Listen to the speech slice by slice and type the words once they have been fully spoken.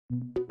Hey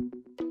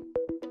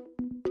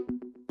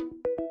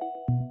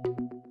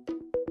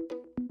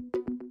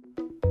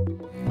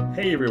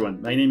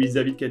everyone, my name is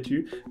David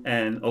Catu,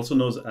 and also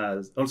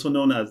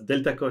known as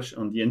Delta Coach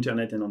on the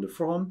internet and on the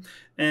forum.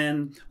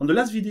 And on the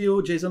last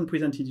video, Jason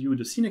presented you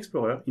the Scene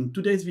Explorer. In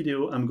today's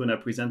video, I'm gonna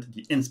present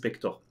the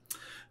Inspector.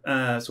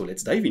 So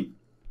let's dive in.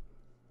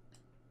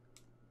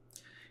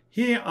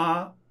 Here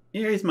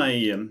is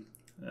my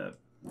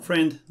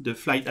friend, the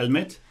flight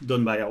helmet,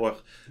 done by our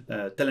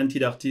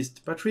talented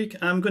artist Patrick.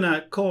 I'm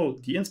gonna call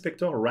the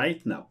Inspector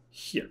right now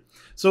here.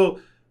 So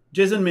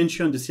Jason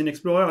mentioned the Scene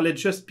Explorer.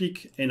 Let's just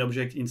pick an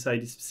object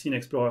inside this Scene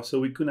Explorer. So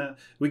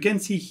we can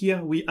see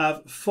here we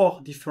have 4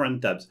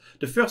 different tabs.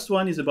 The first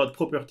one is about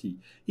property.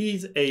 It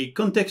is a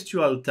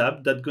contextual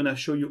tab that's gonna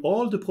show you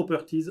all the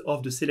properties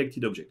of the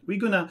selected object. We're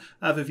gonna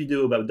have a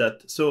video about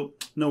that, so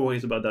no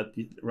worries about that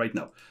right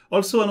now.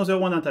 Also, another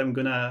one that I'm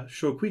gonna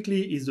show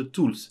quickly is the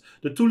tools.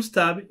 The tools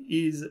tab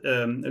is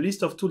a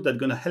list of tools that's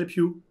gonna help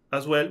you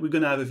as well. We're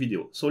gonna have a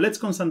video. So let's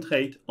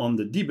concentrate on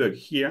the debug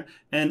here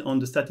and on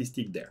the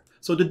statistic there.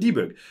 So the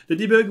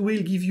debug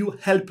will give you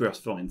helpers,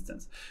 for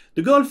instance.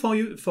 The goal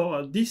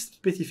for this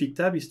specific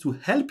tab is to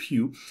help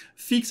you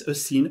fix a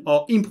scene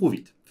or improve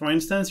it. For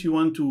instance, you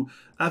want to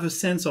have a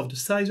sense of the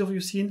size of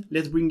your scene.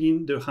 Let's bring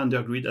in the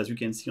render grid, as you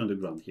can see on the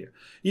ground here.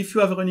 If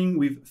you are running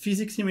with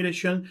physics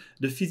simulation,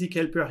 the physics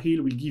helper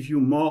here will give you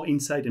more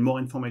insight and more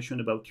information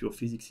about your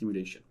physics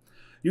simulation.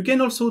 You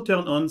can also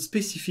turn on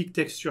specific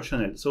texture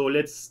channel. So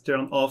let's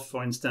turn off,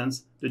 for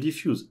instance, the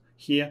diffuse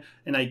here,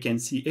 and I can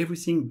see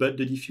everything but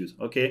the diffuse,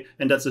 okay?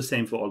 And that's the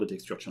same for all the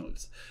texture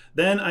channels.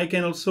 Then I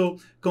can also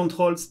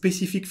control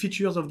specific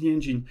features of the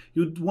engine.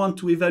 You'd want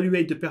to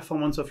evaluate the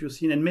performance of your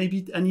scene, and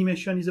maybe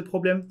animation is a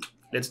problem.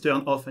 Let's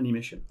turn off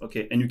animation,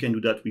 okay? And you can do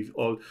that with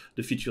all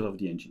the features of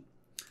the engine.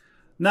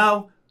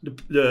 Now,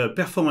 the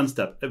performance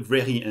tab, a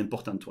very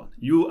important one.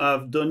 You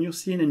have done your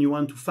scene and you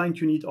want to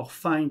fine-tune it or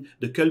find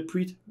the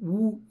culprit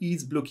who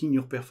is blocking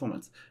your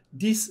performance.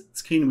 This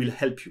screen will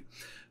help you.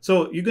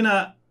 So you're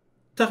gonna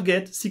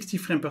target 60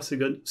 frames per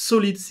second,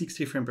 solid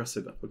 60 frames per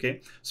second,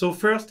 okay? So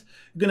first,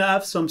 you're gonna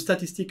have some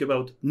statistic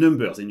about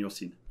numbers in your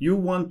scene. You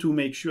want to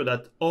make sure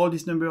that all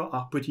these numbers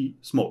are pretty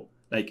small,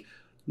 like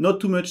not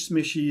too much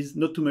meshes,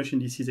 not too much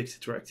indices,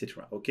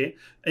 etc., okay?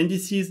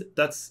 Indices,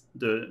 that's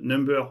the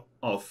number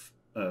of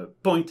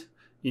point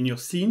in your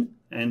scene,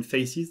 and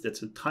faces,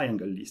 that's a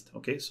triangle list,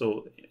 okay?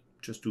 So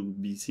just to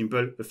be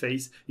simple, a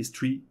face is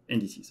 3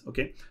 indices,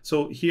 okay?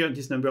 So here,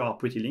 these numbers are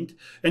pretty linked.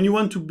 And you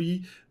want to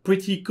be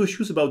pretty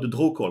cautious about the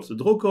draw calls. The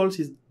draw calls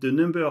is the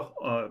number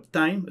of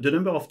time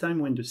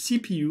when the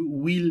CPU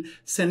will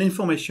send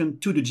information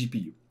to the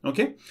GPU,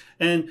 okay?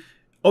 And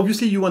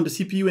obviously, you want the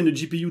CPU and the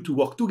GPU to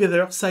work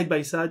together side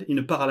by side in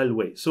a parallel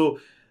way. So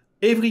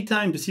every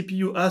time the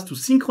CPU has to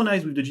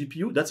synchronize with the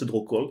GPU, that's a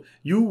draw call.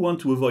 You want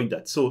to avoid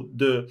that. So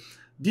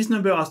this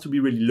number has to be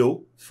really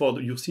low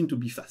for your scene to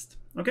be fast,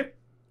 okay?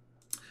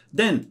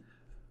 Then,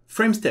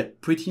 frame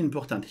step, pretty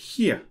important.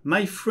 Here,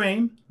 my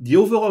frame, the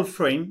overall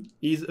frame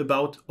is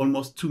about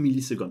almost 2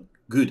 milliseconds.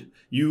 Good.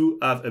 You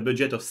have a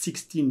budget of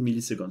 16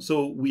 milliseconds.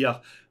 So we are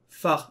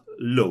far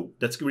low.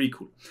 That's really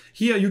cool.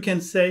 Here you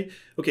can say,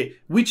 okay,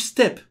 which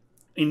step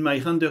in my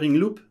rendering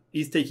loop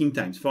is taking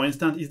time? For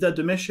instance, is that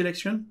the mesh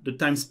selection, the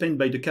time spent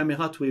by the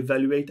camera to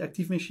evaluate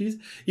active meshes?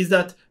 Is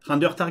that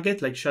render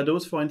target, like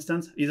shadows, for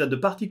instance? Is that the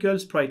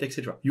particles, sprite,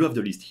 etc.? You have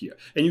the list here,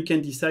 and you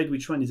can decide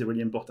which one is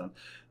really important.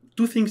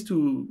 2 things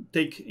to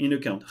take in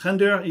account.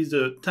 Render is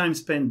the time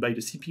spent by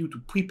the CPU to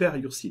prepare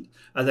your scene.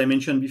 As I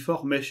mentioned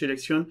before, mesh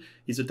selection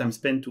is the time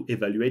spent to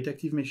evaluate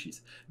active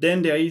meshes.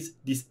 Then there is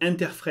this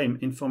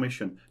interframe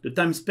information, the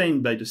time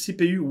spent by the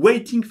CPU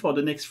waiting for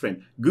the next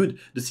frame. Good,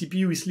 the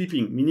CPU is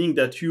sleeping, meaning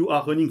that you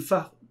are running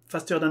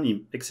faster than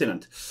him.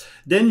 Excellent.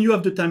 Then you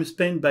have the time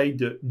spent by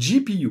the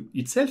GPU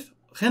itself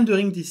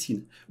rendering this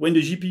scene. When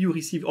the GPU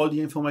receives all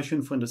the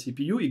information from the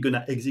CPU, it's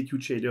gonna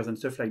execute shaders and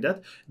stuff like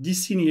that.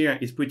 This scene here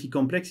is pretty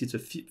complex. It's a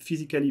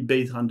physically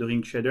based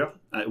rendering shader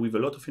with a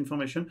lot of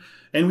information.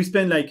 And we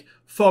spend like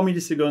 4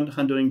 milliseconds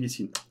rendering this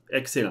scene.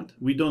 Excellent.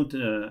 We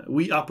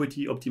are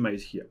pretty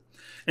optimized here.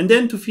 And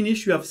then to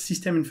finish, you have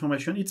system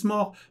information. It's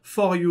more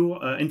for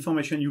your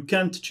information. You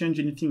can't change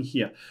anything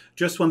here.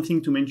 Just one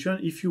thing to mention,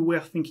 if you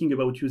were thinking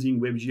about using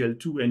WebGL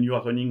 2 and you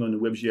are running on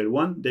WebGL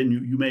 1, then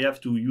you may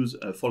have to use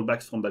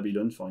fallbacks from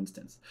Babylon, for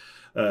instance.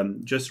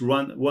 Just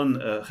run one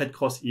red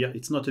cross here.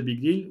 It's not a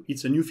big deal.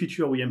 It's a new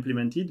feature we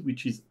implemented,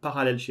 which is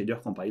parallel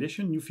shader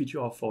compilation, new feature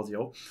of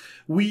 4.0.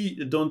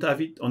 We don't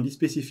have it on this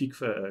specific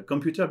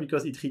computer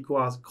because it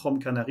requires Chrome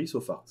Canary so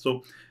far.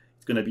 So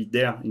it's going to be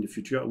there in the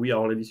future. We are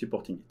already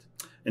supporting it.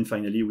 And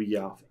finally, we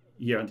are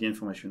here at the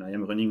information. I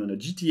am running on a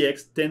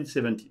GTX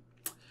 1070.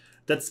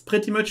 That's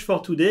pretty much for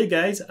today,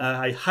 guys.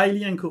 I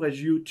highly encourage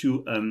you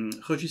to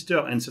register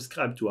and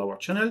subscribe to our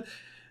channel.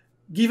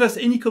 Give us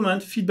any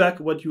comment, feedback,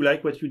 what you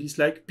like, what you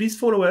dislike. Please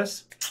follow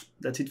us.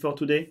 That's it for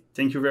today.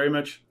 Thank you very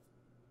much.